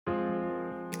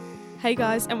Hey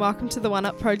guys, and welcome to the One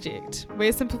Up Project.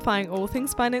 We're simplifying all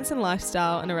things finance and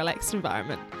lifestyle in a relaxed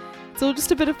environment. It's all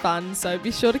just a bit of fun, so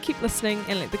be sure to keep listening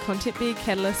and let the content be a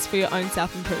catalyst for your own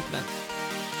self-improvement.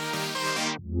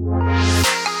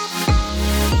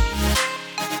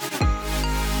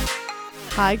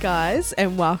 Hi guys,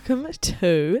 and welcome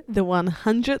to the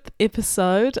 100th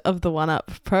episode of the One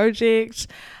Up Project.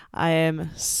 I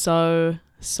am so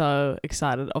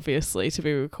excited, obviously, to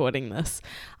be recording this.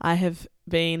 I have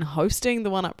been hosting the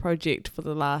One Up Project for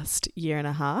the last year and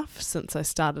a half since I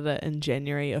started it in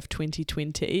January of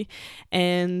 2020,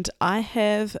 and I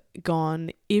have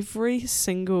gone every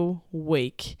single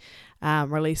week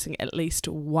releasing at least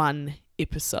one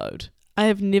episode. I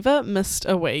have never missed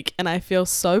a week, and I feel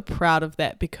so proud of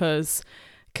that because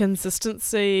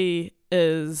consistency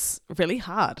is really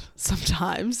hard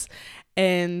sometimes,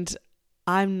 and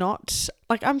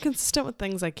I'm consistent with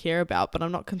things I care about, but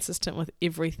I'm not consistent with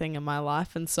everything in my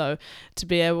life. And so to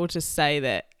be able to say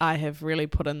that I have really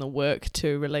put in the work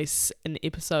to release an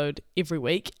episode every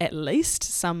week, at least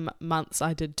some months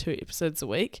I did 2 episodes a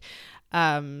week,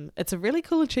 it's a really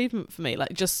cool achievement for me,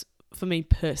 just for me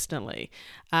personally.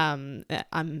 I'm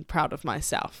proud of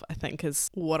myself, I think,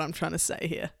 is what I'm trying to say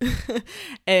here.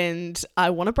 And I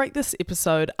want to break this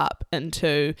episode up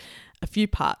into a few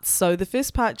parts. So the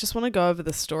first part, just want to go over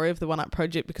the story of the One Up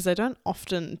Project because I don't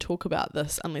often talk about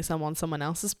this unless I'm on someone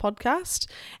else's podcast,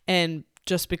 and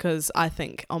just because I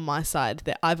think on my side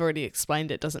that I've already explained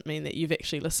it doesn't mean that you've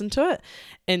actually listened to it.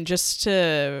 And just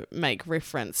to make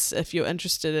reference, if you're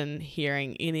interested in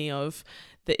hearing any of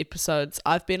the episodes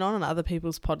I've been on other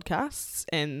people's podcasts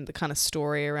and the kind of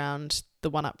story around the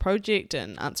One Up Project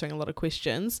and answering a lot of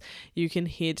questions, you can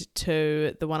head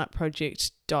to the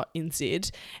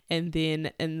oneuproject.nz, and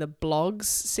then in the blogs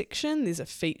section there's a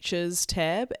features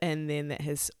tab, and then that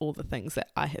has all the things that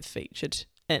I have featured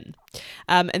in.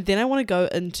 And then I want to go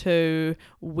into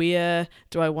where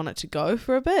do I want it to go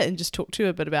for a bit and just talk to you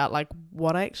a bit about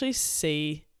what I actually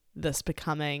see this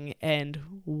becoming and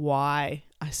why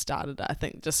I started it. I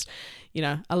think just,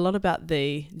 a lot about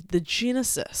the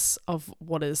genesis of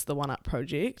what is the One Up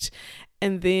Project,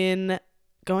 and then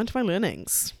go into my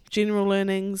learnings, general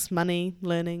learnings, money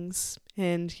learnings,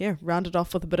 and round it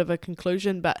off with a bit of a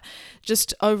conclusion, but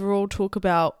just overall talk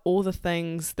about all the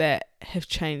things that have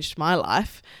changed my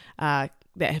life, that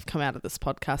have come out of this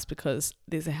podcast, because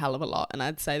there's a hell of a lot. And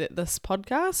I'd say that this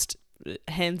podcast,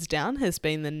 hands down, has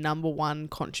been the number one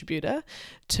contributor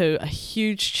to a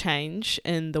huge change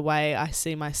in the way I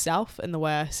see myself and the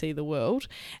way I see the world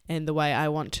and the way I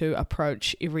want to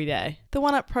approach every day. The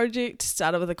One Up Project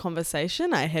started with a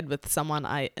conversation I had with someone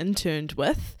I interned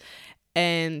with,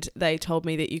 and they told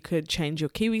me that you could change your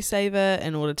KiwiSaver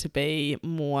in order to be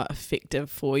more effective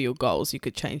for your goals. You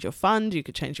could change your fund, you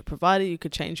could change your provider, you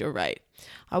could change your rate.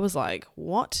 I was like,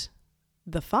 what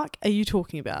the fuck are you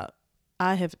talking about?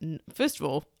 First of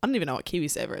all, I don't even know what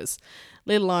KiwiSaver is,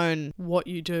 let alone what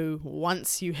you do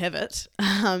once you have it.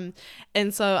 And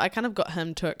so I kind of got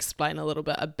him to explain a little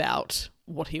bit about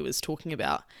what he was talking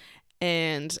about.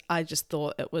 And I just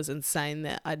thought it was insane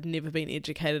that I'd never been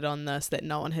educated on this, that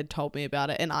no one had told me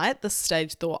about it. And I, at this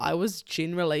stage, thought I was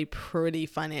generally pretty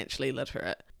financially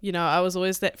literate. I was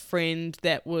always that friend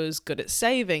that was good at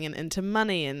saving and into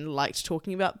money and liked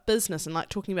talking about business and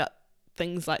liked talking about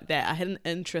things like that. I had an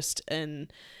interest in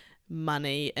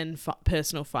money and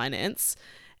personal finance,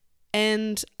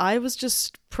 and I was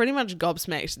just pretty much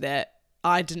gobsmacked that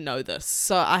I didn't know this.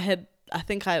 So I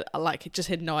just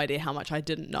had no idea how much I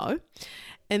didn't know.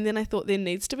 And then I thought there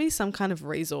needs to be some kind of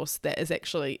resource that is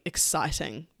actually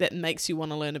exciting, that makes you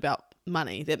want to learn about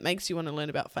money, that makes you want to learn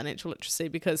about financial literacy,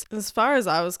 because as far as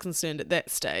I was concerned at that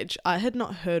stage, I had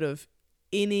not heard of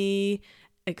any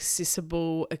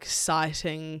accessible,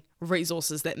 exciting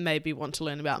resources that made me want to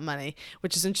learn about money,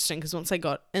 which is interesting because once I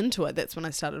got into it, that's when I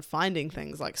started finding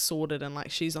things like Sorted and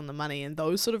She's on the Money and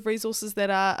those sort of resources that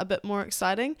are a bit more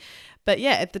exciting. But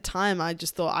at the time I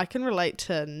just thought I can relate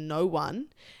to no one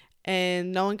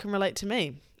and no one can relate to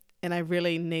me. And I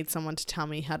really need someone to tell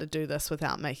me how to do this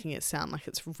without making it sound like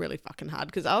it's really fucking hard.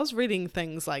 Because I was reading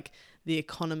things like The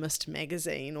Economist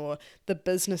magazine or the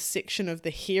business section of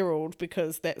The Herald,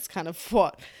 because that's kind of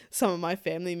what some of my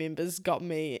family members got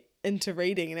me into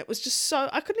reading. And it was just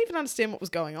I couldn't even understand what was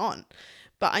going on.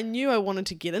 But I knew I wanted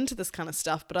to get into this kind of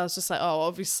stuff, but I was just like, oh,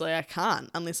 obviously I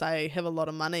can't unless I have a lot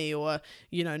of money or,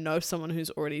 know someone who's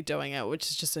already doing it, which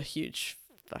is just a huge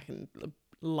fucking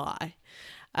lie.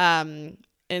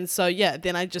 And so, yeah,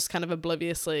 then I just kind of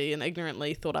obliviously and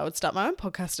ignorantly thought I would start my own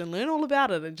podcast and learn all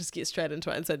about it and just get straight into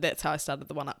it. And so that's how I started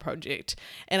the One Up Project.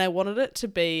 And I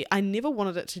never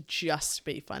wanted it to just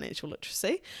be financial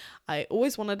literacy. I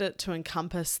always wanted it to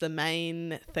encompass the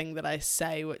main thing that I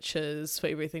say, which is for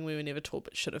everything we were never taught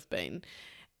but should have been.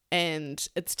 And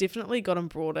it's definitely gotten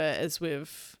broader as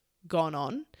we've gone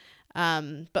on.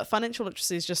 But financial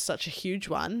literacy is just such a huge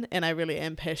one. And I really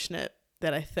am passionate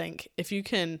that I think if you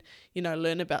can,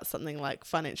 learn about something like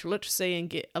financial literacy and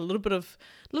get a little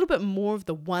bit more of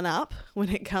the one up when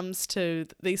it comes to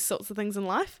these sorts of things in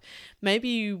life, maybe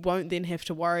you won't then have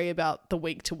to worry about the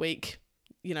week to week,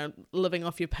 living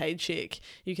off your paycheck.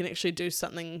 You can actually do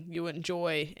something you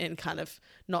enjoy and kind of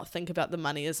not think about the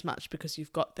money as much because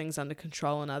you've got things under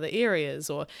control in other areas,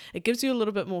 or it gives you a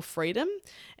little bit more freedom.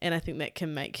 And I think that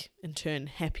can make, in turn,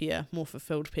 happier, more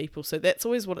fulfilled people. So that's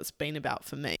always what it's been about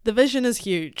for me. The vision is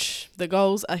huge. The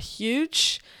goals are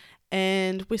huge.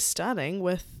 And we're starting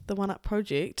with the One Up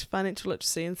Project, Financial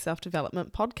Literacy and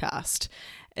Self-Development podcast.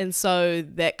 And so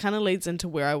that kind of leads into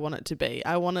where I want it to be.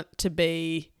 I want it to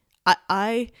be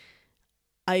I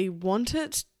want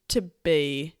it to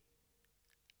be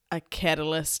a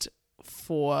catalyst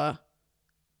for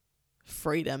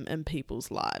freedom in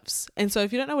people's lives. And so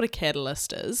if you don't know what a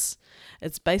catalyst is,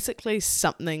 it's basically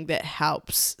something that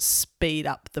helps speed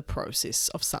up the process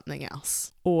of something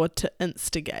else, or to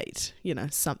instigate,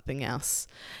 something else.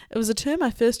 It was a term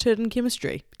I first heard in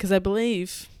chemistry, because I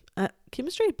believe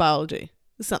biology.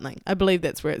 Something. I believe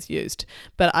that's where it's used.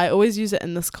 But I always use it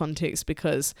in this context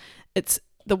because it's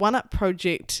the One Up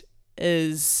Project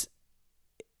it's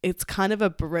kind of a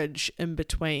bridge in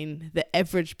between the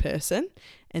average person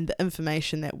and the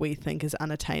information that we think is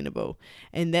unattainable.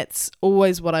 And that's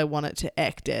always what I want it to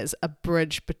act as, a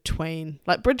bridge between,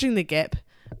 like bridging the gap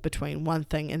between one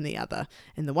thing and the other.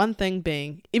 And the one thing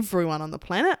being everyone on the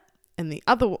planet, and the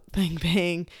other thing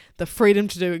being the freedom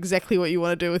to do exactly what you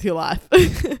want to do with your life.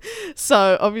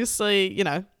 So obviously,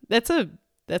 that's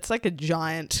like a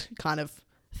giant kind of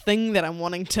thing that I'm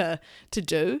wanting to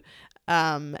do.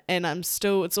 And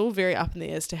it's all very up in the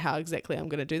air as to how exactly I'm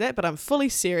going to do that, but I'm fully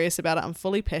serious about it. I'm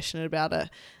fully passionate about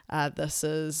it. This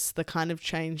is the kind of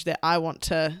change that I want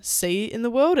to see in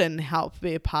the world and help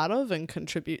be a part of and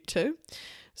contribute to.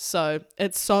 So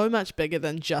it's so much bigger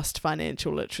than just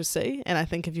financial literacy. And I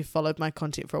think if you followed my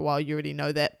content for a while, you already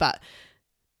know that. But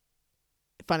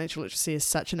financial literacy is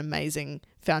such an amazing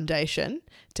foundation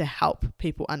to help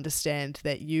people understand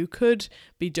that you could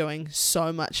be doing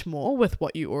so much more with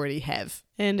what you already have.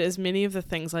 And as many of the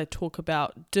things I talk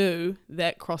about do,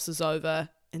 that crosses over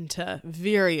into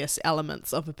various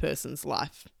elements of a person's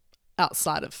life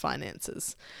outside of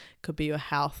finances. Could be your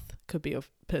health, could be your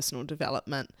personal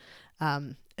development.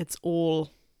 It's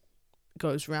all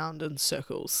goes round in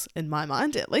circles in my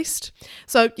mind, at least.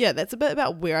 So yeah, that's a bit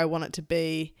about where I want it to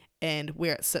be and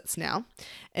where it sits now.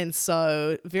 And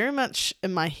so very much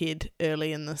in my head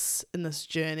early in this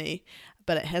journey,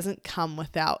 but it hasn't come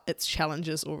without its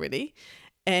challenges already.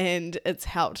 And it's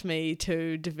helped me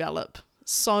to develop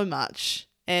so much.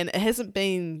 And it hasn't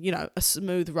been, a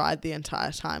smooth ride the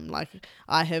entire time. Like,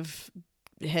 I have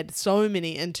had so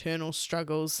many internal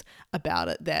struggles about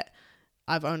it that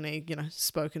I've only,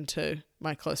 spoken to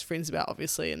my close friends about,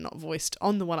 obviously, and not voiced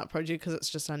on the One Up Project because it's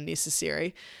just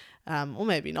unnecessary. Or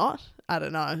maybe not, I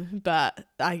don't know. But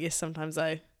I guess sometimes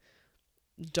I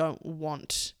don't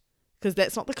want, because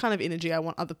that's not the kind of energy I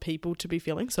want other people to be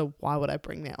feeling. So why would I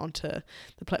bring that onto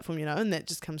the platform, And that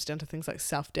just comes down to things like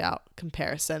self-doubt,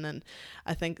 comparison. And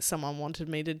I think someone wanted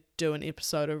me to do an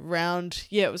episode around,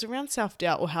 it was around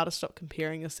self-doubt or how to stop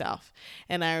comparing yourself.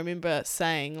 And I remember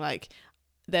saying, like,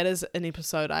 that is an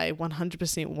episode I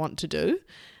 100% want to do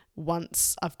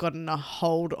once I've gotten a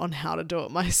hold on how to do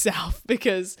it myself,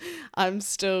 because I'm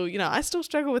still, I still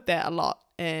struggle with that a lot.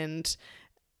 And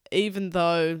even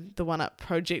though the One Up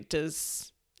Project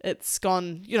it's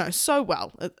gone, so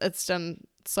well, it's done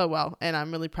so well, and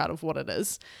I'm really proud of what it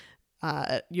is.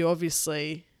 You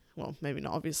obviously, well, maybe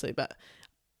not obviously, but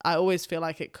I always feel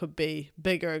like it could be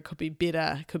bigger, it could be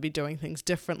better, it could be doing things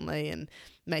differently and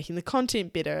making the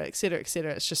content better, etc.,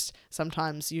 etc. It's just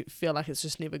sometimes you feel like it's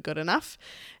just never good enough.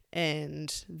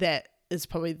 And that is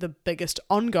probably the biggest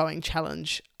ongoing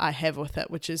challenge I have with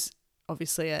it, which is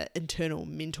obviously an internal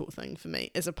mental thing for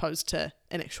me, as opposed to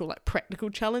an actual practical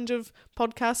challenge of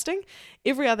podcasting.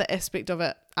 Every other aspect of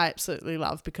it I absolutely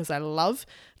love, because I love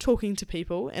talking to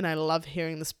people and I love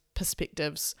hearing the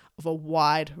perspectives of a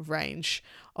wide range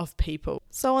of people.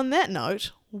 So on that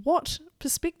note, what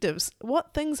perspectives.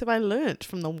 What things have I learnt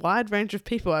from the wide range of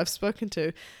people I've spoken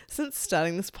to since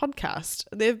starting this podcast?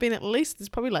 There have been there's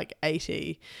probably like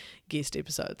 80 guest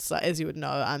episodes. Like, as you would know,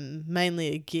 I'm mainly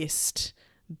a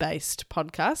guest-based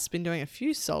podcast. Been doing a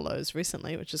few solos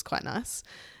recently, which is quite nice.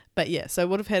 But yeah, so I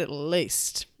would have had at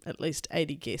least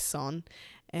 80 guests on.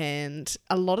 And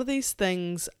a lot of these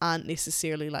things aren't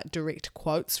necessarily like direct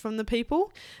quotes from the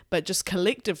people, but just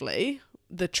collectively,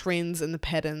 the trends and the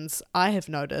patterns I have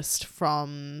noticed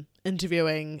from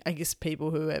interviewing, I guess,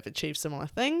 people who have achieved similar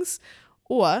things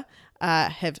or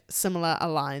have similar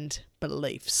aligned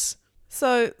beliefs.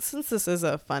 So since this is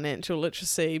a financial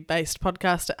literacy based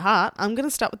podcast at heart, I'm going to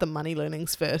start with the money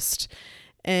learnings first.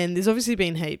 And there's obviously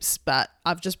been heaps, but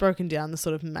I've just broken down the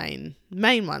sort of main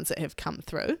ones that have come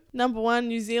through. Number one,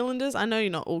 New Zealanders. I know you're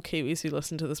not all Kiwis who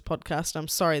listen to this podcast. I'm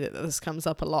sorry that this comes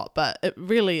up a lot, but it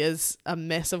really is a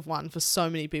massive one for so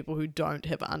many people who don't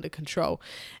have it under control.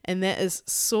 And that is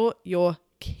sort your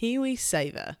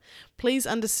KiwiSaver. Please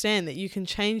understand that you can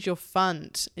change your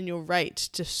fund and your rate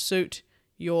to suit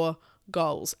your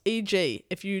goals. E.g.,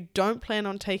 if you don't plan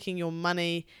on taking your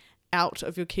money out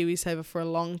of your KiwiSaver for a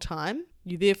long time,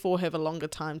 you therefore have a longer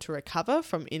time to recover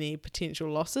from any potential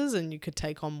losses, and you could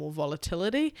take on more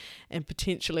volatility and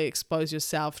potentially expose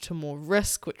yourself to more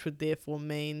risk, which would therefore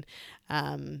mean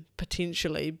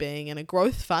potentially being in a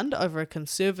growth fund over a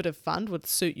conservative fund would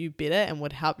suit you better and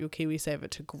would help your KiwiSaver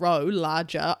to grow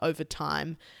larger over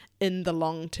time in the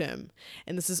long term.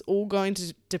 And this is all going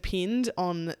to depend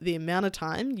on the amount of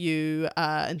time you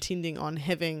are intending on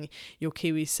having your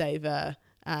KiwiSaver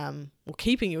or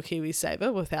keeping your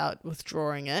KiwiSaver without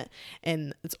withdrawing it.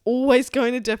 And it's always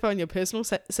going to differ on your personal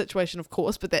situation, of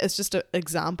course, but that is just an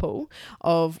example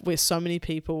of where so many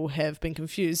people have been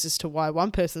confused as to why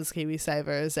one person's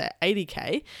KiwiSaver is at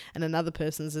 80k and another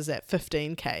person's is at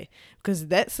 15k, because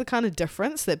that's the kind of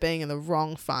difference that being in the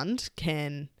wrong fund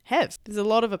can have. There's a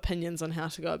lot of opinions on how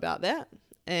to go about that,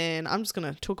 and I'm just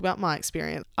going to talk about my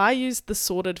experience. I used the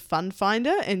sorted fund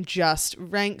finder and just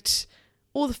ranked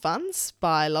all the funds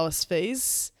by lowest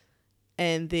fees,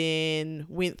 and then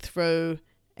went through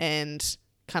and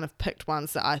kind of picked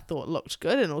ones that I thought looked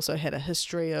good and also had a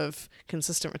history of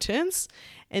consistent returns.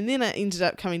 And then I ended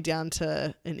up coming down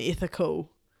to an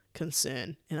ethical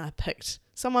concern, and I picked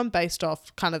someone based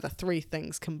off kind of the three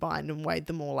things combined and weighed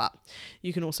them all up.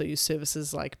 You can also use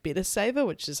services like BetterSaver,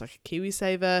 which is like a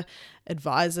KiwiSaver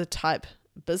advisor type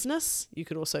business. You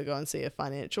could also go and see a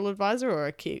financial advisor or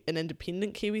an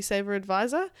independent KiwiSaver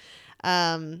advisor,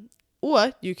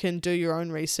 or you can do your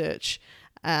own research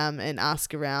and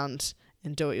ask around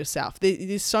and do it yourself.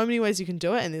 There's so many ways you can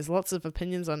do it, and there's lots of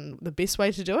opinions on the best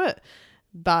way to do it,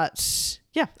 but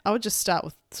yeah, I would just start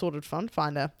with sorted fund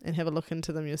finder and have a look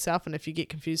into them yourself. And if you get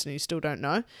confused and you still don't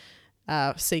know,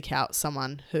 seek out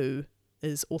someone who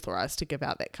is authorized to give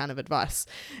out that kind of advice.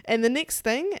 And the next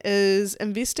thing is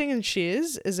investing in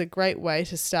shares is a great way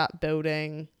to start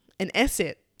building an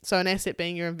asset. So an asset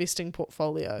being your investing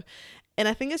portfolio. And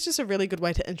I think it's just a really good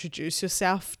way to introduce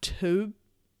yourself to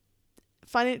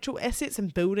financial assets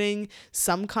and building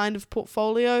some kind of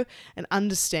portfolio and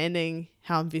understanding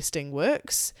how investing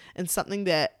works, and something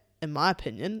that, in my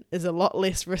opinion, is a lot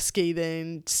less risky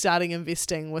than starting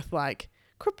investing with like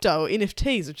crypto or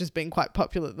NFTs, which has been quite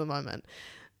popular at the moment.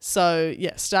 So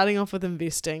yeah, starting off with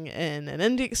investing in an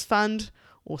index fund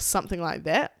or something like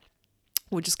that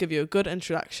will just give you a good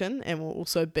introduction and will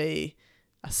also be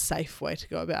a safe way to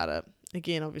go about it.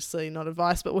 Again, obviously not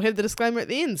advice, but we'll have the disclaimer at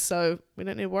the end, so we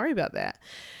don't need to worry about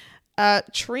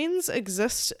that. Trends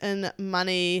exist in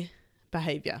money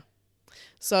behavior.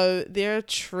 So there are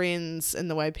trends in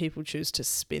the way people choose to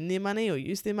spend their money or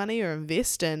use their money or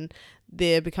invest, and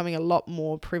they're becoming a lot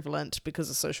more prevalent because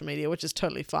of social media, which is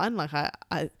totally fine. Like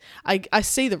I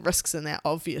see the risks in that,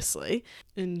 obviously,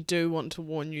 and do want to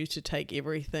warn you to take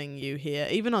everything you hear,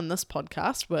 even on this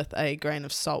podcast, with a grain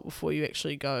of salt before you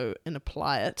actually go and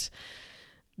apply it.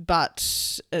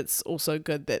 But it's also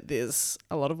good that there's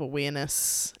a lot of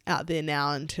awareness out there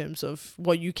now in terms of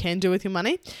what you can do with your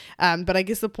money. But I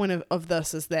guess the point of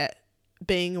this is that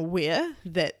being aware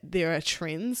that there are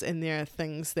trends and there are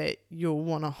things that you'll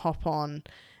want to hop on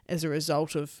as a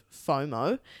result of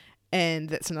FOMO. And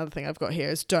that's another thing I've got here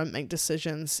is don't make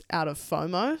decisions out of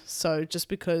FOMO. So just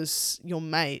because your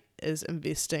mate is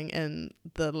investing in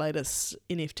the latest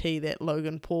NFT that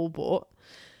Logan Paul bought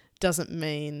doesn't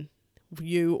mean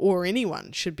you or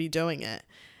anyone should be doing it.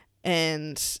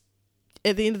 And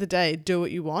at the end of the day, do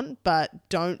what you want, but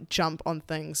don't jump on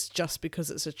things just because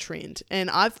it's a trend. And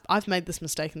I've made this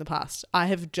mistake in the past. I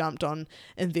have jumped on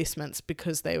investments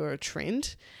because they were a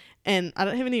trend, And I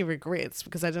don't have any regrets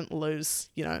because I didn't lose,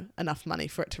 enough money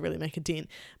for it to really make a dent.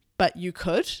 But you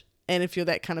could. And if you're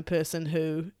that kind of person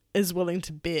who is willing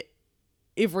to bet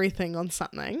everything on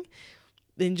something,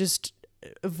 then just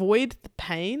avoid the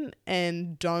pain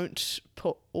and don't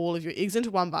put all of your eggs into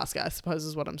one basket, I suppose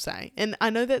is what I'm saying. And I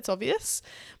know that's obvious,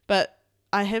 but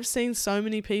I have seen so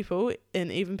many people,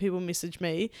 and even people message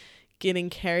me, getting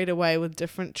carried away with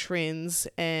different trends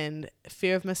and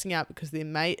fear of missing out because their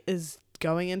mate is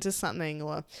going into something,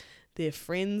 or their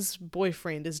friend's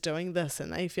boyfriend is doing this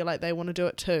and they feel like they want to do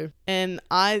it too. And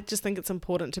I just think it's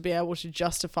important to be able to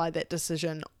justify that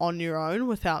decision on your own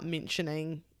without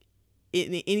mentioning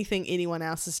anything anyone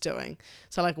else is doing.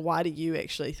 So like, why do you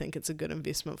actually think it's a good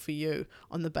investment for you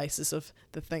on the basis of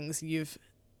the things you've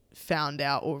found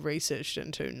out or researched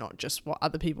into, not just what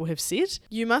other people have said?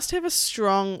 You must have a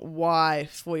strong why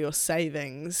for your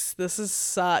savings. This is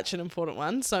such an important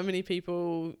one. So many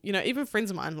people, even friends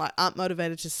of mine, like, aren't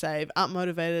motivated to save, aren't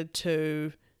motivated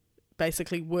to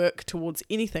basically work towards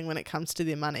anything when it comes to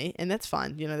their money. And that's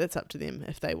fine. That's up to them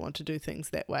if they want to do things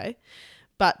that way.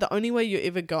 But the only way you're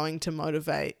ever going to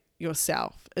motivate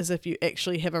yourself is if you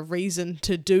actually have a reason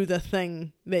to do the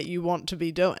thing that you want to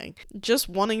be doing. Just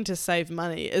wanting to save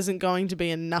money isn't going to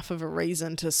be enough of a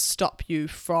reason to stop you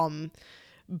from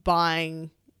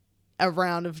buying a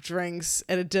round of drinks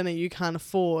at a dinner you can't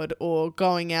afford, or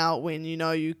going out when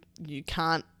you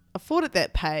can't afford it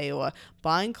that pay, or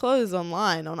buying clothes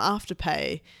online on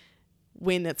Afterpay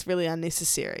when it's really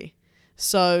unnecessary.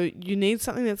 So you need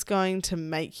something that's going to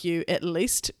make you at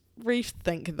least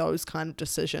rethink those kind of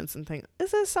decisions and think, is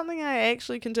this something I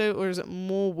actually can do, or is it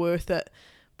more worth it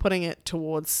putting it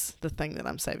towards the thing that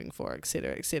I'm saving for,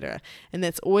 etc., etc. And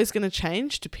that's always going to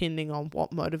change depending on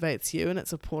what motivates you, and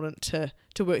it's important to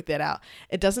work that out.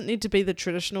 It doesn't need to be the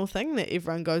traditional thing that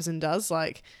everyone goes and does,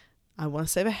 like, I want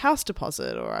to save a house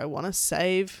deposit, or I want to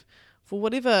save for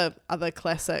whatever other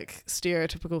classic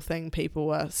stereotypical thing people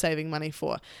are saving money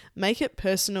for. Make it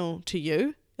personal to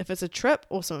you. If it's a trip,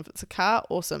 awesome. If it's a car,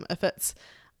 awesome. If it's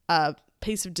a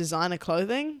piece of designer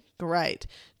clothing, great.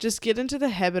 Just get into the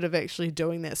habit of actually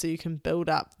doing that so you can build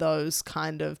up those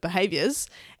kind of behaviors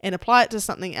and apply it to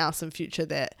something else in future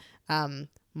that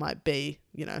might be,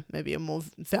 maybe a more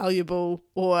valuable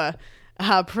or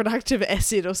productive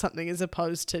asset or something, as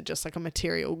opposed to just like a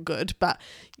material good. But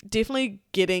definitely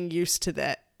getting used to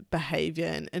that behavior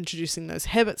and introducing those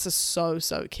habits is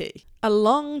so key. A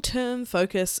long-term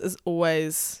focus is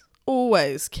always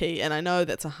key, and I know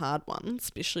that's a hard one,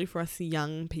 especially for us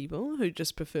young people who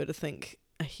just prefer to think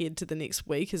ahead to the next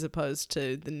week as opposed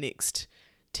to the next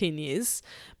 10 years.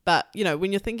 But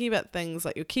when you're thinking about things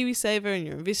like your KiwiSaver and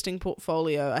your investing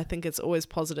portfolio, I think it's always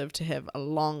positive to have a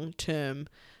long-term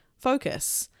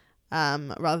focus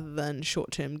rather than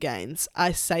short-term gains.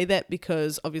 I say that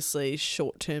because obviously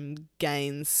short-term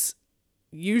gains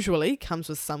usually comes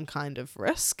with some kind of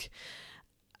risk,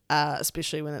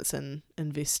 especially when it's in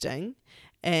investing,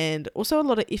 and also a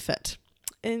lot of effort.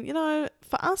 And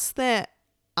for us that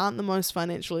aren't the most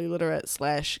financially literate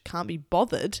 / can't be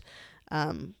bothered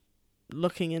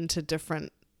looking into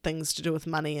different things to do with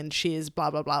money and shares,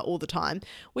 blah blah blah, all the time,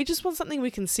 we just want something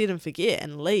we can set and forget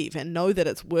and leave and know that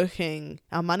it's working,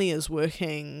 our money is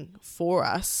working for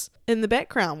us in the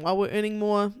background while we're earning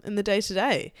more in the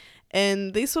day-to-day.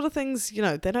 And these sort of things,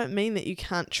 they don't mean that you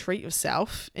can't treat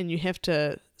yourself and you have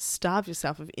to starve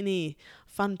yourself of any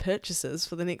fun purchases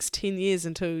for the next 10 years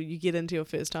until you get into your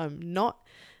first home.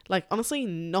 Honestly,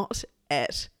 not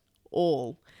at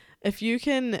all. If you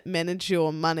can manage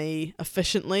your money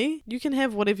efficiently, you can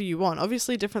have whatever you want.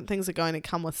 Obviously, different things are going to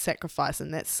come with sacrifice,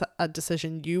 and that's a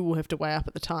decision you will have to weigh up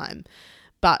at the time.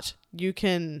 But you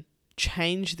can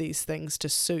change these things to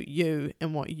suit you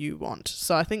and what you want.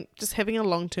 So I think just having a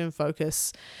long-term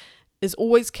focus is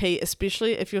always key,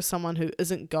 especially if you're someone who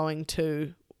isn't going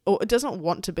to, or doesn't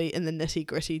want to be in the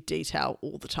nitty-gritty detail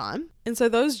all the time. And so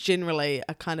those generally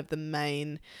are kind of the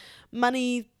main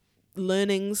money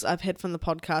learnings I've had from the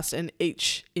podcast, and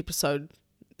each episode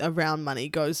around money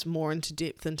goes more into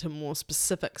depth into more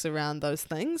specifics around those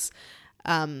things.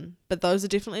 But those are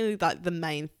definitely like the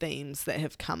main themes that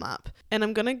have come up. And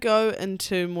I'm going to go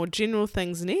into more general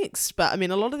things next, but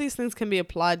a lot of these things can be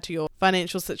applied to your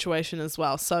financial situation as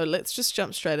well. So let's just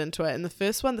jump straight into it. And the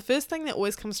first thing that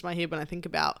always comes to my head when I think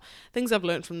about things I've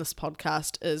learned from this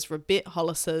podcast is Rebet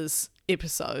Hollis's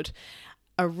episode.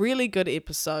 A really good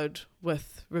episode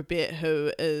with Rebet,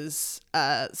 who is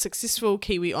a successful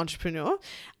Kiwi entrepreneur,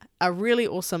 a really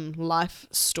awesome life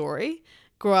story,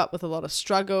 grew up with a lot of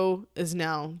struggle, is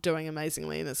now doing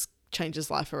amazingly and is change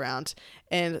his life around.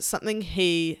 And something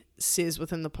he says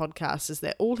within the podcast is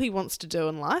that all he wants to do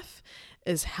in life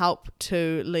is help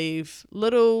to leave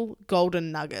little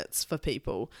golden nuggets for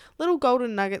people, little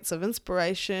golden nuggets of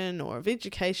inspiration or of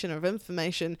education or of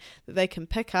information that they can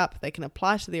pick up, they can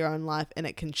apply to their own life, and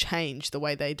it can change the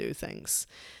way they do things.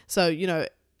 So, you know,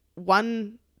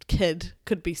 one kid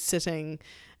could be sitting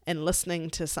and listening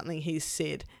to something he's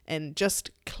said and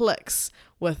just clicks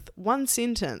with one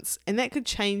sentence, and that could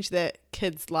change that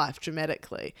kid's life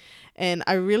dramatically. And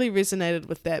I really resonated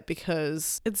with that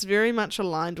because it's very much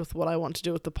aligned with what I want to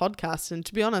do with the podcast. And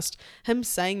to be honest, him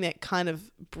saying that kind of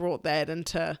brought that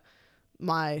into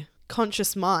my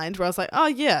conscious mind, where I was like, oh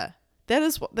yeah,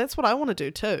 that's what I want to do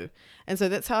too. And so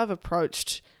that's how I've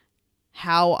approached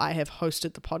how I have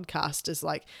hosted the podcast, is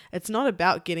like, it's not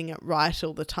about getting it right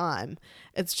all the time.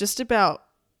 It's just about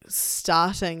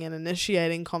starting and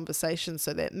initiating conversations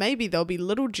so that maybe there'll be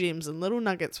little gems and little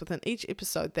nuggets within each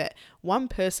episode that one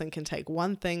person can take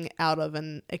one thing out of,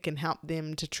 and it can help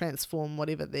them to transform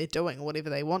whatever they're doing or whatever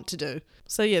they want to do.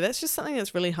 So yeah, that's just something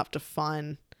that's really helped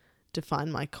define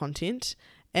my content.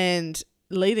 And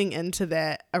leading into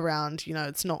that around, you know,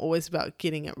 it's not always about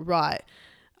getting it right.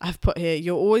 I've put here,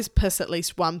 you'll always piss at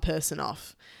least one person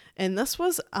off. And this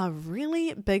was a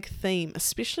really big theme,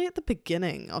 especially at the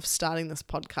beginning of starting this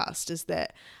podcast, is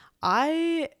that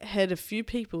I had a few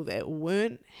people that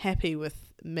weren't happy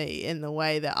with me in the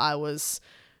way that I was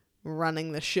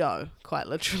running the show, quite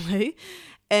literally.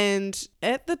 And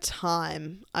at the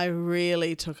time, I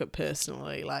really took it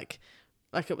personally, like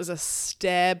it was a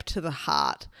stab to the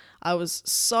heart. I was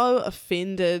so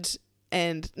offended,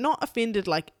 and not offended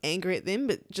like angry at them,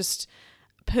 but just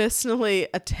personally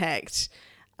attacked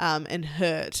and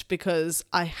hurt, because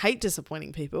I hate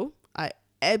disappointing people. I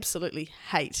absolutely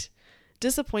hate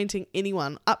disappointing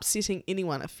anyone, upsetting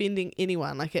anyone, offending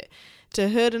anyone. Like, it to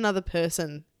hurt another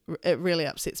person, it really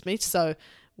upsets me. So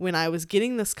when I was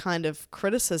getting this kind of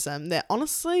criticism that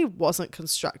honestly wasn't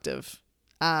constructive,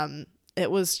 it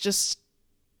was just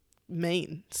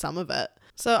mean, some of it.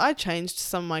 So I changed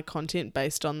some of my content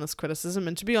based on this criticism,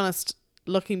 and to be honest,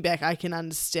 looking back, I can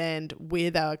understand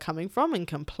where they were coming from and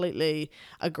completely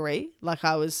agree. Like,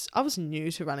 I was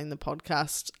new to running the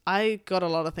podcast. I got a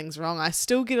lot of things wrong. I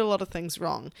still get a lot of things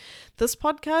wrong. This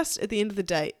podcast, at the end of the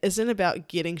day, isn't about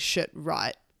getting shit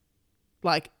right.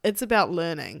 Like, it's about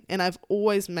learning, and I've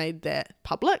always made that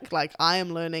public. Like, I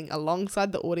am learning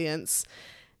alongside the audience.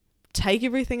 Take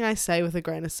everything I say with a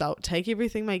grain of salt. Take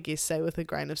everything my guests say with a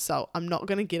grain of salt. I'm not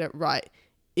going to get it right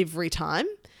every time.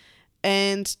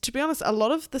 And to be honest, a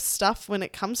lot of the stuff when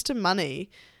it comes to money,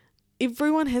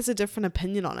 everyone has a different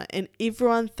opinion on it, and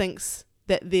everyone thinks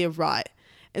that they're right.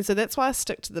 And so that's why I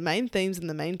stick to the main themes and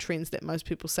the main trends that most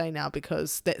people say now,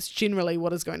 because that's generally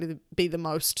what is going to be the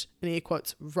most, in air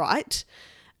quotes, right.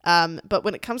 But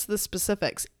when it comes to the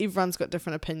specifics, everyone's got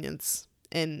different opinions,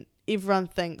 and everyone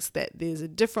thinks that there's a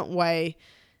different way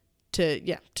to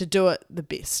do it the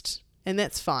best, and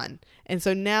that's fine. And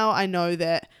so now I know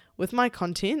that with my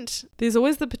content, there's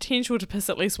always the potential to piss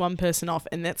at least one person off,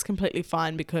 and that's completely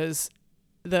fine, because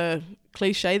the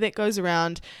cliche that goes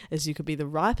around is you could be the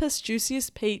ripest,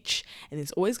 juiciest peach, and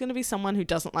there's always going to be someone who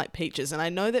doesn't like peaches. And I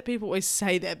know that people always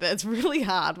say that, but it's really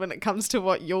hard when it comes to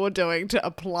what you're doing to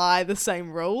apply the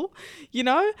same rule. You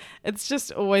know, it's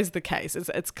just always the case.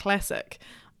 It's classic.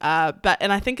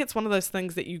 And I think it's one of those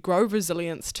things that you grow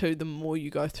resilience to the more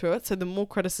you go through it. So the more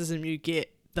criticism you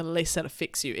get, the less it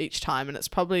affects you each time. And it's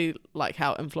probably like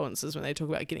how influencers, when they talk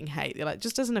about getting hate, they're like, it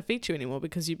just doesn't affect you anymore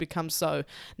because you become so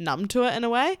numb to it in a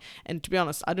way. And to be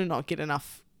honest, I do not get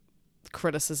enough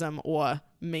criticism or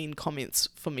mean comments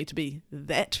for me to be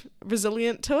that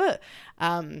resilient to it.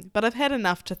 But I've had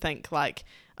enough to think like,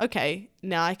 okay,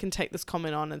 now I can take this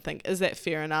comment on and think, is that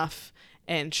fair enough?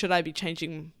 And should I be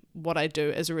changing what I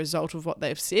do as a result of what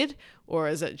they've said? Or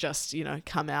is it just,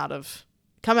 come out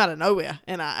of nowhere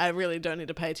and I really don't need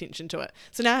to pay attention to it?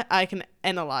 So now I can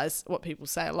analyze what people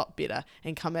say a lot better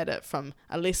and come at it from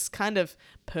a less kind of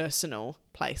personal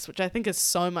place, which I think is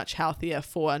so much healthier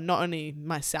for not only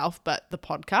myself, but the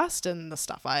podcast and the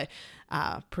stuff I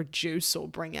produce or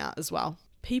bring out as well.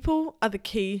 People are the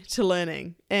key to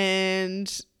learning.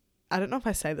 And I don't know if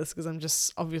I say this because I'm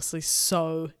just obviously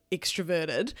so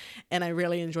extroverted and I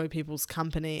really enjoy people's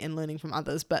company and learning from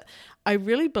others, but I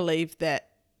really believe that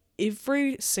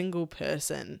every single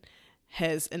person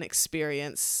has an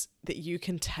experience that you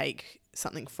can take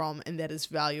something from and that is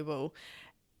valuable.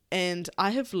 And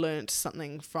I have learned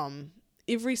something from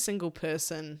every single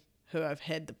person who I've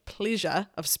had the pleasure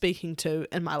of speaking to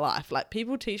in my life. Like,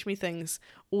 people teach me things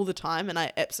all the time, and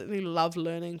I absolutely love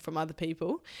learning from other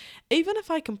people. Even if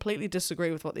I completely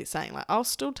disagree with what they're saying, like, I'll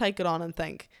still take it on and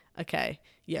think, okay,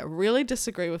 yeah, really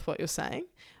disagree with what you're saying,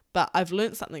 but I've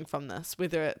learned something from this,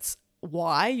 whether it's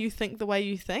why you think the way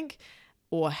you think,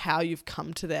 or how you've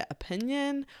come to that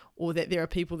opinion, or that there are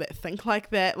people that think like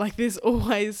that. Like, there's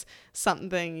always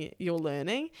something you're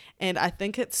learning. And I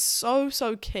think it's so,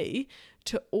 so key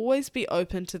to always be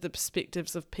open to the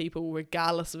perspectives of people,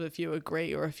 regardless of if you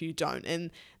agree or if you don't.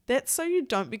 And that's so you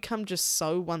don't become just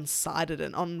so one-sided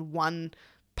and on one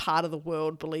part of the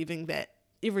world believing that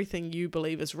everything you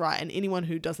believe is right, and anyone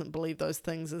who doesn't believe those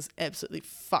things is absolutely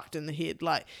fucked in the head.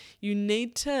 Like, you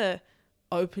need to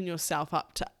open yourself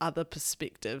up to other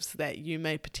perspectives that you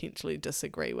may potentially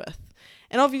disagree with.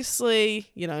 And obviously,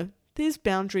 you know, there's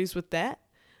boundaries with that,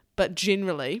 but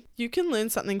generally you can learn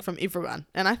something from everyone.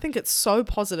 And I think it's so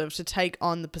positive to take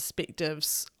on the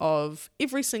perspectives of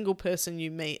every single person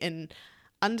you meet and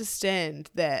understand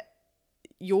that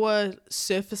your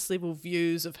surface level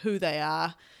views of who they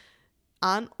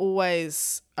aren't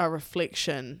always a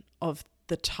reflection of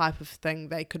the type of thing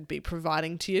they could be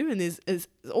providing to you. And there's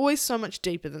always so much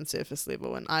deeper than surface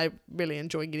level. And I really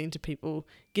enjoy getting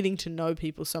to know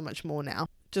people so much more now.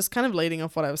 Just kind of leading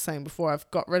off what I was saying before, I've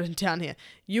got written down here,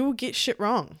 you will get shit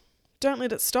wrong. Don't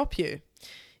let it stop you.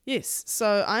 Yes,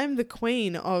 so I'm the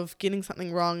queen of getting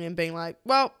something wrong and being like,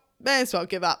 well, may as well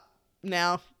give up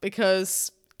now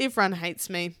because everyone hates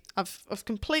me. I've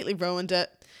completely ruined it.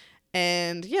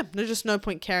 And yeah, there's just no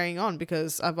point carrying on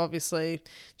because I've obviously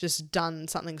just done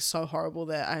something so horrible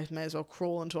that I may as well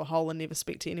crawl into a hole and never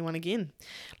speak to anyone again.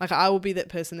 Like, I will be that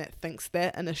person that thinks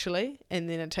that initially, and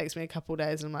then it takes me a couple of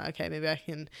days and I'm like, okay, maybe I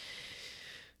can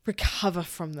recover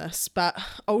from this. But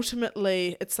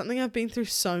ultimately, it's something I've been through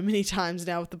so many times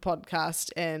now with the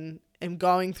podcast, and am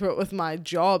going through it with my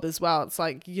job as well. It's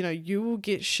like, you know, you will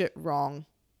get shit wrong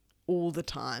all the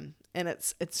time, and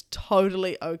it's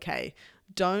totally okay.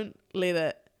 Don't let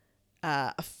it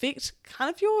affect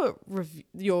kind of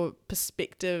your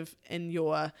perspective and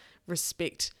your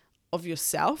respect of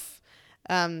yourself.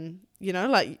 You know,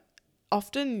 like,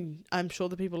 often I'm sure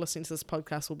the people listening to this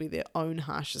podcast will be their own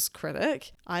harshest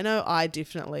critic. I know I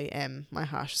definitely am my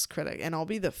harshest critic, and I'll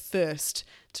be the first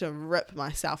to rip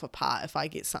myself apart if I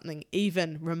get something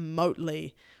even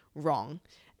remotely wrong.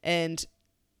 And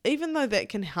even though that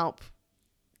can help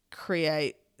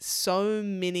create so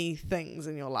many things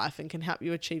in your life and can help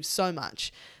you achieve so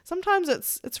much, sometimes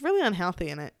it's really unhealthy,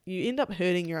 and you end up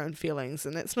hurting your own feelings,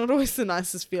 and it's not always the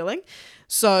nicest feeling.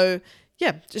 So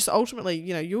yeah, just ultimately,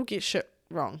 you know, you'll get shit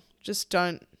wrong. Just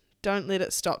don't let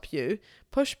it stop you.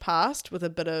 Push past with a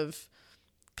bit of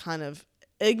kind of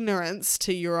ignorance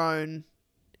to your own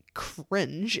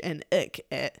cringe and ick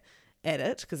at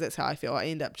it, because that's how I feel. I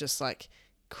end up just like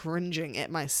cringing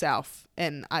at myself,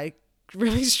 and I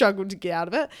really struggled to get out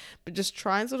of it. But just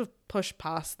try and sort of push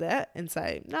past that and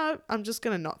say, no, I'm just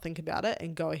going to not think about it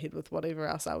and go ahead with whatever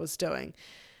else I was doing.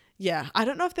 Yeah, I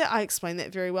don't know if I explained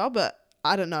that very well, but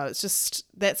I don't know. It's just,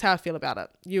 that's how I feel about it.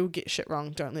 You'll get shit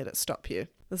wrong. Don't let it stop you.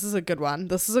 This is a good one.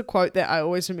 This is a quote that I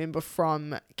always remember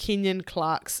from Kenyon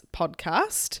Clark's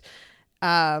podcast.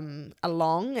 A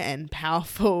long and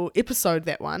powerful episode,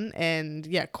 that one, and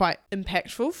yeah, quite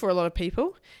impactful for a lot of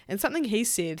people. And something he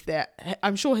said that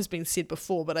I'm sure has been said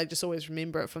before, but I just always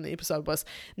remember it from the episode, was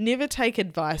never take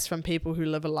advice from people who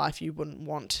live a life you wouldn't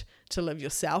want to live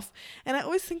yourself. And I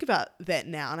always think about that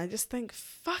now, and I just think,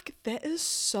 fuck, that is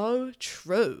so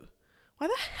true. Why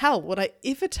the hell would I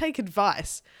ever take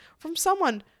advice from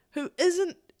someone who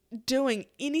isn't doing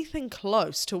anything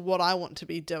close to what I want to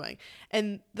be doing?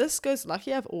 And this goes,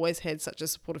 lucky I've always had such a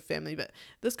supportive family, but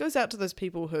this goes out to those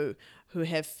people who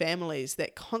have families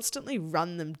that constantly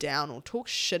run them down or talk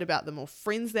shit about them, or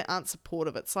friends that aren't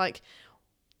supportive. It's like,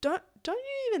 don't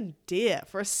you even dare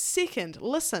for a second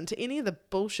listen to any of the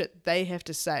bullshit they have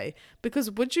to say, because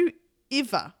would you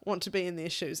ever want to be in their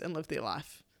shoes and live their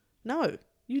life? No,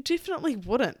 you definitely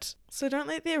wouldn't. So don't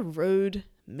let their rude,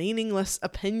 meaningless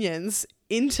opinions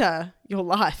enter your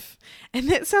life. And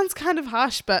that sounds kind of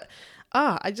harsh, but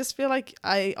I just feel like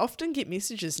I often get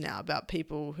messages now about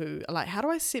people who are like, how do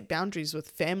I set boundaries with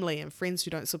family and friends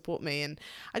who don't support me? And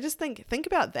I just think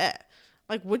about that.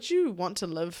 Like, would you want to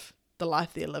live the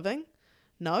life they're living?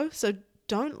 No. So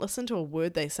don't listen to a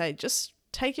word they say. Just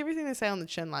take everything they say on the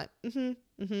chin, like,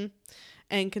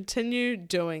 and continue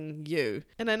doing you.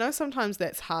 And I know sometimes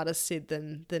that's harder said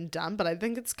than done, but I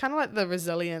think it's kind of like the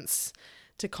resilience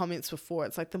to comments before.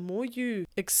 It's like the more you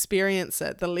experience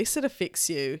it, the less it affects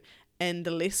you, and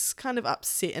the less kind of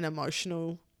upset and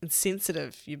emotional and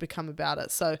sensitive you become about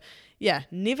it. So yeah,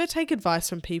 never take advice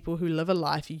from people who live a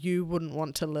life you wouldn't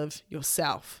want to live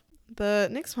yourself. The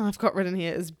next one I've got written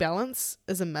here is balance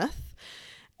is a myth.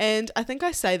 And I think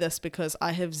I say this because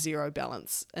I have zero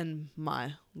balance in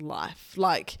my life.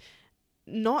 Like,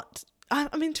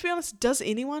 I mean, to be honest, does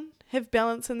anyone have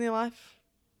balance in their life?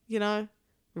 You know,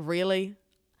 really?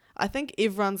 I think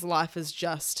everyone's life is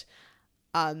just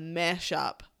a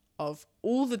mashup of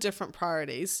all the different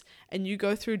priorities, and you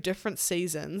go through different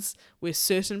seasons where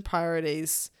certain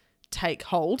priorities take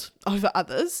hold over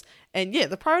others, and yeah,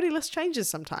 the priority list changes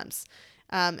sometimes.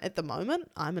 At the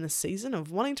moment, I'm in a season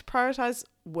of wanting to prioritize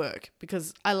work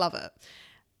because I love it,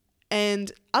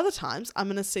 and other times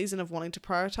I'm in a season of wanting to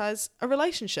prioritize a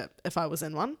relationship if I was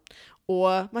in one,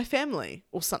 or my family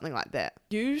or something like that.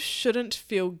 You shouldn't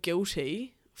feel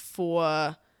guilty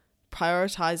for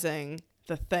prioritizing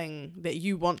the thing that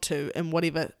you want to in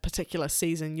whatever particular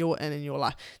season you're in your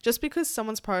life. Just because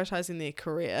someone's prioritizing their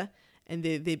career and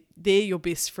they're your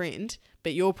best friend,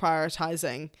 but you're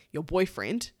prioritizing your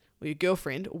boyfriend or your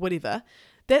girlfriend or whatever,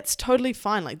 that's totally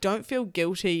fine. Like, don't feel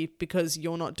guilty because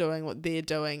you're not doing what they're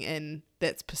doing and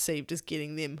that's perceived as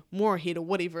getting them more ahead or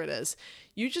whatever it is.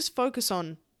 You just focus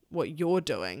on what you're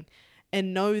doing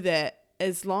and know that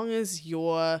as long as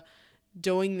you're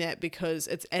doing that because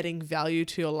it's adding value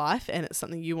to your life and it's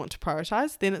something you want to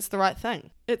prioritize, then it's the right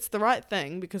thing. It's the right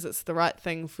thing because it's the right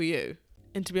thing for you.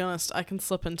 And to be honest, I can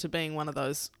slip into being one of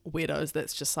those weirdos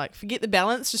that's just like, forget the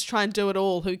balance, just try and do it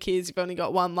all. Who cares? You've only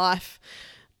got one life.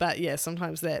 But yeah,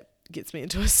 sometimes that gets me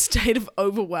into a state of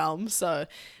overwhelm. So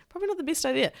probably not the best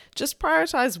idea. Just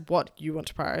prioritize what you want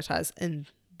to prioritize in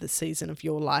the season of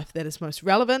your life that is most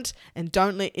relevant, and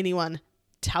don't let anyone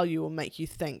tell you or make you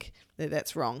think that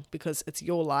that's wrong, because it's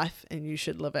your life and you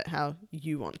should live it how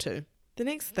you want to. The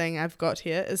next thing I've got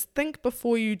here is think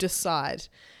before you decide.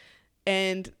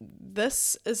 And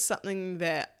this is something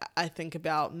that I think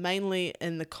about mainly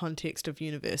in the context of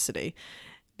university,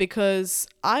 because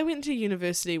I went to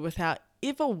university without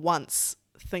ever once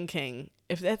thinking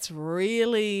if that's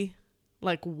really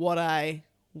like what I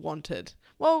wanted.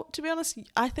 Well, to be honest,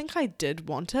 I think I did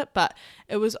want it, but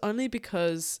it was only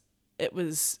because it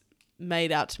was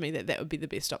made out to me that that would be the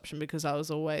best option, because I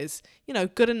was always,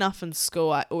 good enough in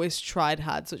school. I always tried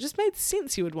hard. So it just made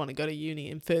sense you would want to go to uni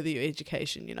and further your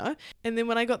education, And then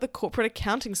when I got the corporate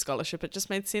accounting scholarship, it just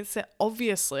made sense that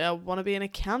obviously I want to be an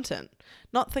accountant,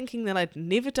 not thinking that I'd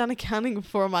never done accounting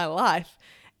before in my life.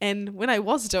 And when I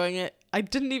was doing it, I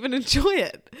didn't even enjoy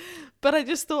it. But I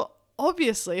just thought,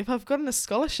 obviously, if I've gotten a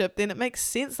scholarship, then it makes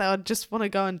sense I would just want to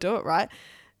go and do it, right?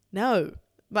 No.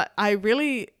 But I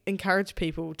really encourage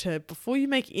people to, before you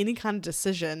make any kind of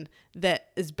decision that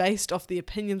is based off the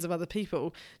opinions of other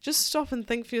people, just stop and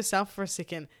think for yourself for a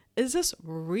second. Is this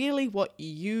really what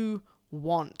you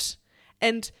want?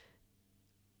 And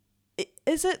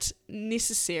is it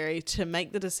necessary to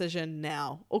make the decision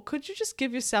now? Or could you just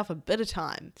give yourself a bit of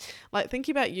time? Like,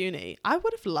 thinking about uni, I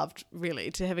would have loved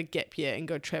really to have a gap year and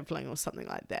go traveling or something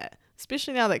like that.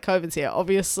 Especially now that COVID's here,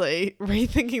 obviously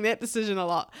rethinking that decision a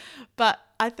lot. But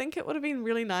I think it would have been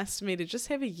really nice to me to just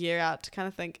have a year out to kind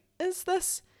of think, is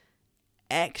this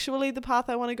actually the path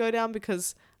I want to go down?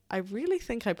 Because I really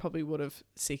think I probably would have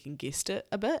second-guessed it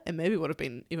a bit and maybe would have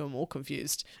been even more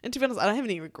confused. And to be honest, I don't have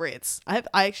any regrets. I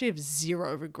actually have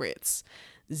zero regrets.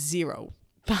 Zero.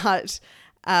 But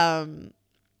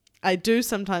I do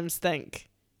sometimes think,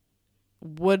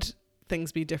 would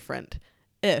things be different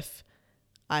if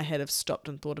I had have stopped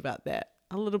and thought about that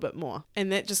a little bit more?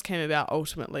 And that just came about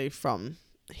ultimately from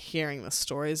hearing the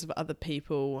stories of other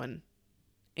people and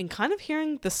kind of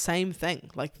hearing the same thing.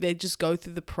 Like, they just go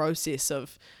through the process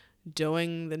of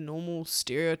doing the normal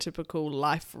stereotypical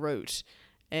life route.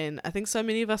 And I think so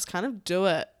many of us kind of do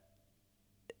it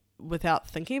without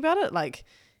thinking about it. Like,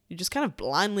 you're just kind of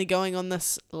blindly going on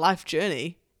this life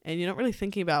journey and you're not really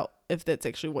thinking about if that's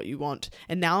actually what you want.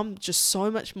 And now I'm just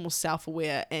so much more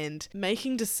self-aware and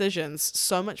making decisions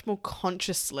so much more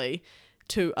consciously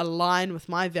to align with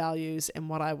my values and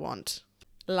what I want.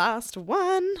 Last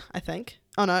one, I think.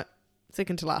 Oh no,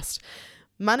 second to last.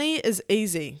 Money is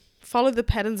easy. Follow the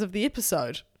patterns of the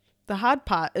episode. The hard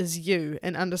part is you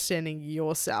and understanding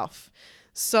yourself.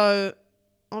 So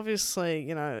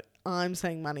obviously, I'm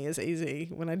saying money is easy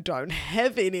when I don't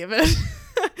have any of it.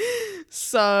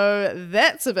 So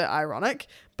that's a bit ironic.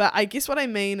 But I guess what I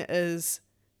mean is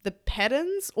the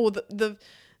patterns or the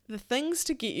things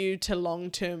to get you to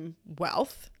long-term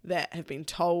wealth that have been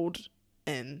told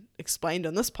and explained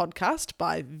on this podcast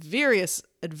by various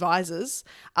advisors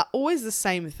are always the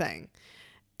same thing.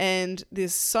 And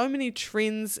there's so many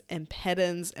trends and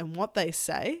patterns in what they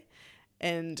say.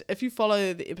 And if you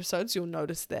follow the episodes, you'll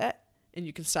notice that, and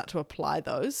you can start to apply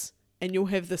those, and you'll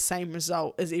have the same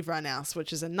result as everyone else,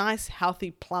 which is a nice, healthy,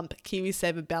 plump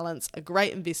KiwiSaver balance, a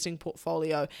great investing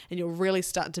portfolio, and you'll really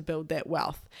start to build that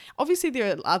wealth. Obviously,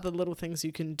 there are other little things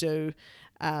you can do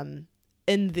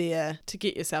in there to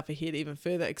get yourself ahead even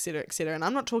further, etc., etc. And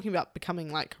I'm not talking about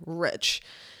becoming like rich.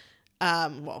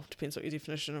 Well, depends what your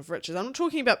definition of rich is. I'm not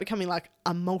talking about becoming like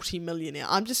a multi-millionaire.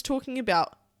 I'm just talking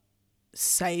about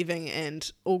saving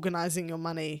and organizing your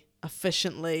money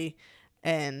efficiently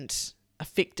and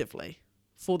effectively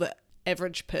for the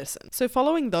average person. So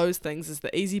following those things is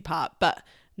the easy part, but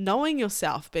knowing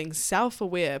yourself, being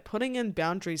self-aware, putting in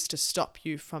boundaries to stop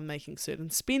you from making certain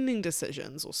spending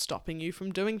decisions or stopping you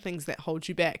from doing things that hold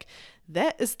you back,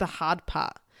 that is the hard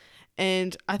part.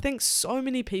 And I think so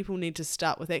many people need to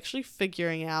start with actually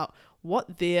figuring out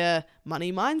what their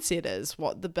money mindset is,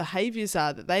 what the behaviors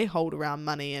are that they hold around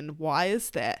money and why is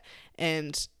that,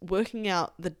 and working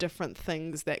out the different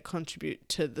things that contribute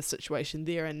to the situation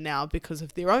they're in now because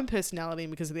of their own personality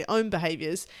and because of their own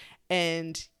behaviors.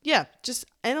 And yeah, just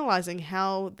analyzing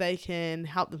how they can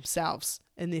help themselves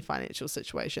in their financial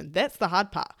situation. That's the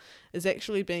hard part, is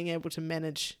actually being able to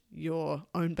manage your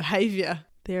own behavior.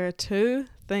 There are two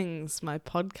things my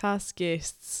podcast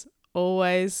guests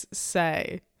always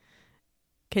say.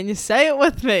 Can you say it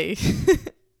with me?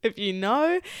 If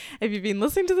you've been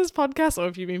listening to this podcast or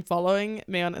if you've been following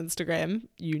me on Instagram,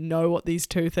 you know what these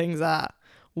two things are.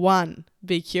 1,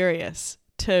 be curious.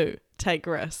 2, take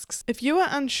risks. If you are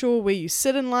unsure where you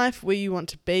sit in life, where you want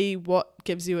to be, what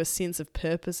gives you a sense of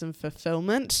purpose and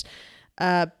fulfillment,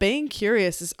 being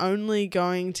curious is only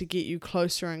going to get you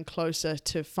closer and closer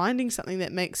to finding something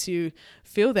that makes you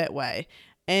feel that way.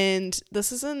 And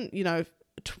this isn't,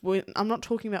 I'm not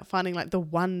talking about finding like the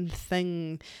one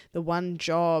thing, the one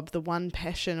job, the one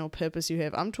passion or purpose you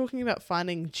have. I'm talking about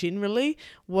finding generally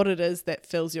what it is that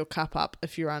fills your cup up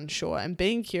if you're unsure. And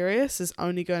being curious is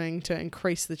only going to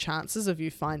increase the chances of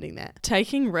you finding that.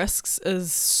 Taking risks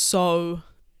is so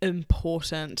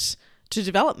important to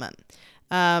development.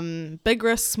 Big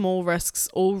risks, small risks,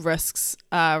 all risks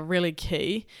are really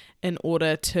key in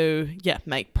order to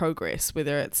make progress,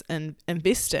 whether it's in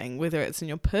investing, whether it's in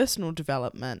your personal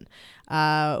development,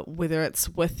 whether it's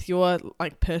with your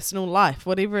personal life,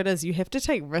 whatever it is. You have to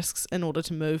take risks in order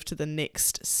to move to the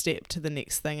next step, to the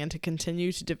next thing, and to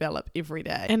continue to develop every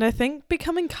day. And I think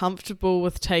becoming comfortable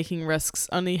with taking risks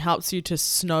only helps you to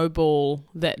snowball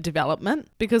that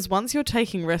development, because once you're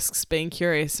taking risks, being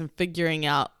curious and figuring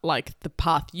out the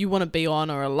path you want to be on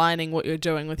or aligning what you're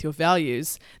doing with your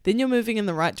values, then you're moving in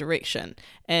the right direction.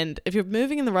 And if you're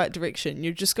moving in the right direction,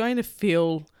 you're just going to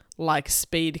feel like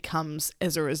speed comes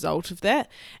as a result of that.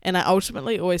 And I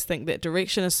ultimately always think that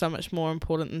direction is so much more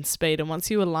important than speed. And once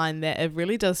you align that, it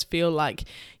really does feel like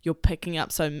you're picking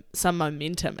up some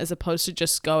momentum, as opposed to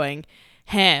just going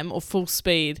ham or full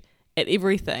speed at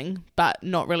everything, but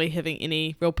not really having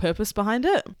any real purpose behind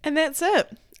it. And that's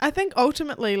it. I think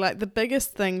ultimately, the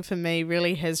biggest thing for me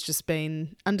really has just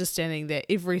been understanding that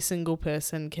every single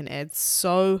person can add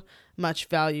so much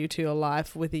value to your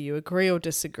life, whether you agree or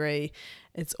disagree.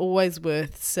 It's always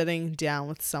worth sitting down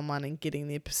with someone and getting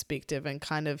their perspective and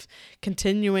kind of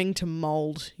continuing to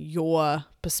mold your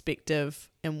perspective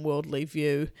and worldly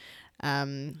view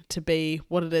to be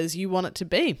what it is you want it to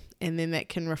be. And then that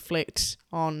can reflect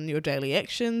on your daily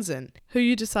actions and who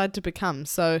you decide to become.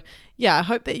 So yeah, I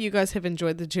hope that you guys have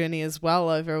enjoyed the journey as well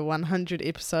over 100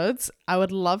 episodes. I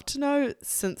would love to know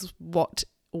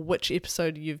which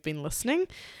episode you've been listening.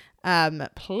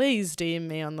 Please DM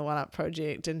me on the One Up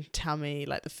Project and tell me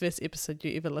the first episode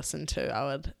you ever listened to. I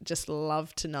would just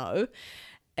love to know.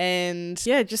 And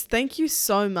yeah, just thank you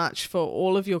so much for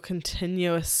all of your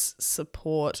continuous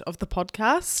support of the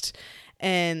podcast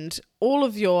and all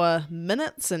of your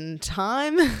minutes and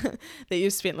time that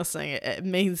you've spent listening. It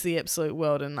means the absolute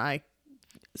world, and I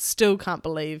still can't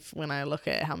believe when I look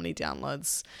at how many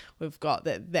downloads we've got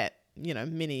that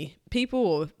many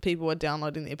people are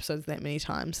downloading the episodes that many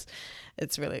times.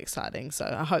 It's really exciting. So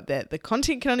I hope that the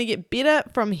content can only get better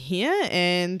from here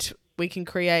and we can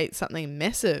create something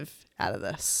massive out of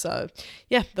this. So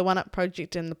yeah, the One Up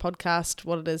Project and the podcast,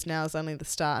 what it is now, is only the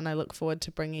start, and I look forward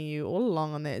to bringing you all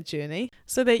along on that journey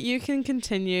so that you can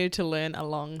continue to learn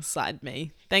alongside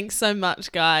me. Thanks so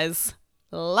much, guys.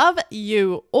 Love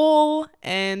you all,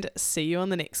 and see you on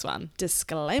the next one.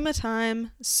 Disclaimer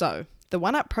time. So the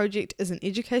One Up Project is an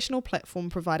educational platform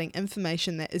providing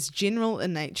information that is general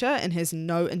in nature and has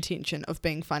no intention of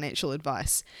being financial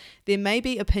advice. There may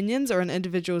be opinions or an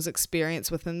individual's experience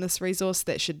within this resource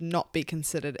that should not be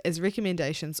considered as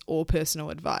recommendations or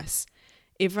personal advice.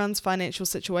 Everyone's financial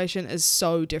situation is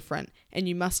so different, and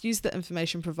you must use the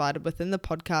information provided within the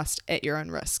podcast at your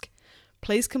own risk.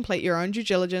 Please complete your own due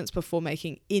diligence before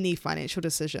making any financial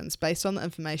decisions based on the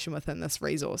information within this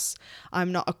resource.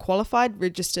 I'm not a qualified,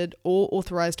 registered, or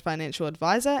authorized financial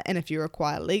advisor, and if you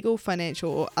require legal,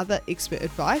 financial, or other expert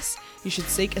advice, you should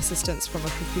seek assistance from a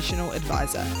professional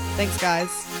advisor. Thanks, guys.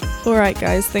 Alright,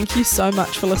 guys, thank you so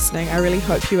much for listening. I really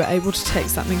hope you were able to take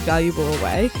something valuable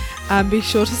away. Be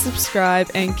sure to subscribe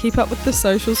and keep up with the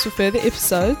socials for further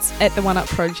episodes at The One Up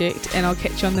Project, and I'll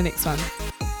catch you on the next one.